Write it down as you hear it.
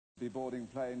be boarding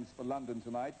planes for London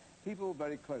tonight. People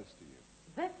very close to you.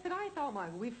 That's right, Omar.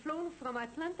 We've flown from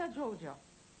Atlanta, Georgia.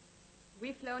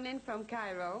 We've flown in from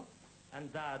Cairo.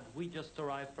 And Dad, we just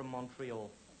arrived from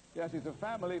Montreal. Yes, it's a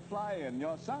family fly-in.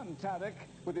 Your son, Tarek,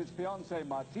 with his fiancée,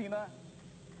 Martina.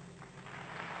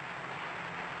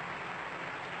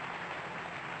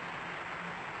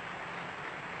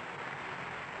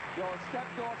 Your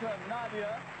stepdaughter,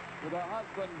 Nadia, with her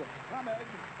husband, Hamed.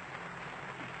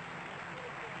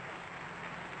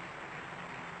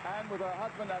 And with her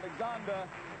husband, Alexander,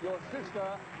 your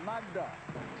sister, Magda.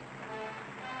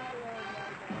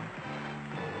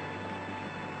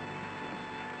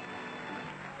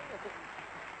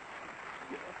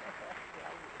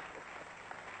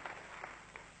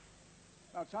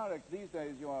 Now, Tarek, these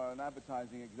days you are an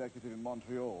advertising executive in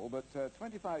Montreal, but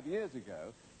 25 years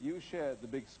ago, you shared the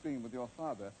big screen with your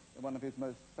father in one of his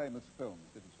most famous films,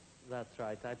 didn't you? That's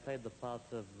right. I played the part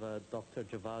of Dr.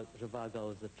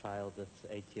 Zhivago as a child that's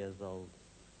 8 years old.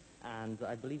 And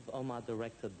I believe Omar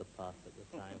directed the part at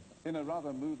the time. In a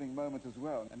rather moving moment as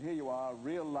well. And here you are,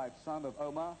 real-life son of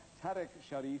Omar, Tarek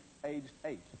Sharif, aged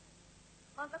 8.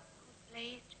 Mother, who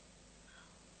played?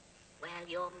 Well,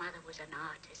 your mother was an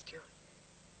artist.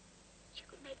 She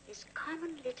could make this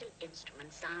common little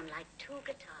instrument sound like 2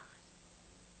 guitars.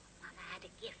 Mother had a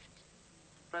gift.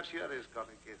 Perhaps Yuri's got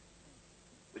a gift.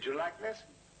 Would you like lessons?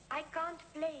 I can't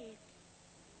play it.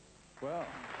 Well,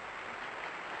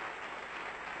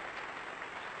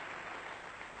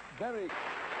 very...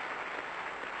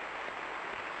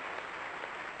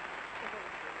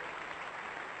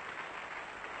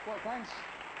 Well, thanks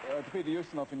to Peter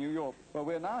Ustinov in New York. Well,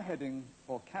 we're now heading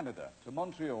for Canada, to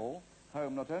Montreal,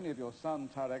 home not only of your son,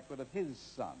 Tarek, but of his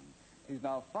son. He's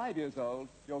now 5 years old,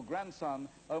 your grandson,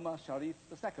 Omar-Sharif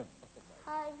II.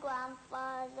 Hi,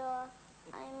 Grandfather.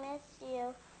 I miss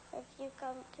you. If you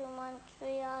come to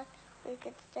Montreal, we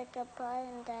could stick a pie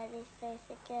in Daddy's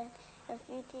face again. If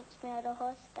you teach me how to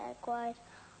horseback ride,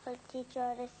 I'll teach you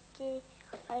how to ski.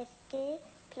 I ski,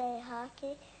 play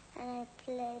hockey, and I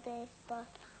play baseball.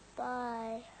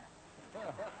 Bye.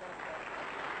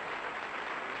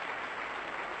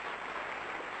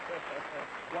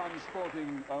 One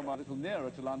sporting Omar a little nearer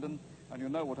to London, and you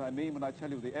know what I mean when I tell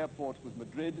you the airport was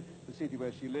Madrid, the city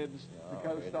where she lives, the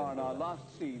co-star in our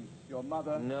last scene, your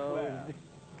mother, Claire.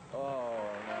 Oh,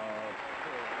 no.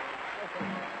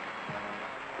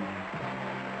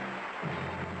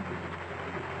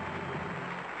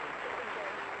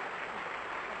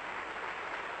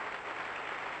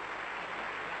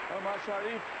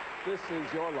 Omar-Sharif, this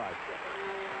is your life.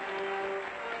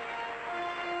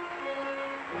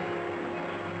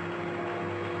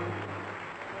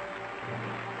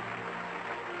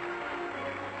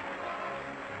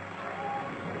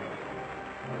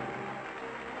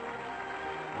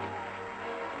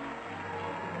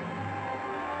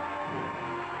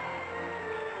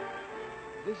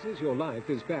 This Is Your Life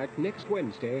is back next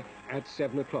Wednesday at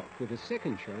 7 o'clock with a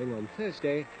second showing on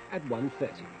Thursday at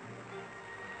 1:30.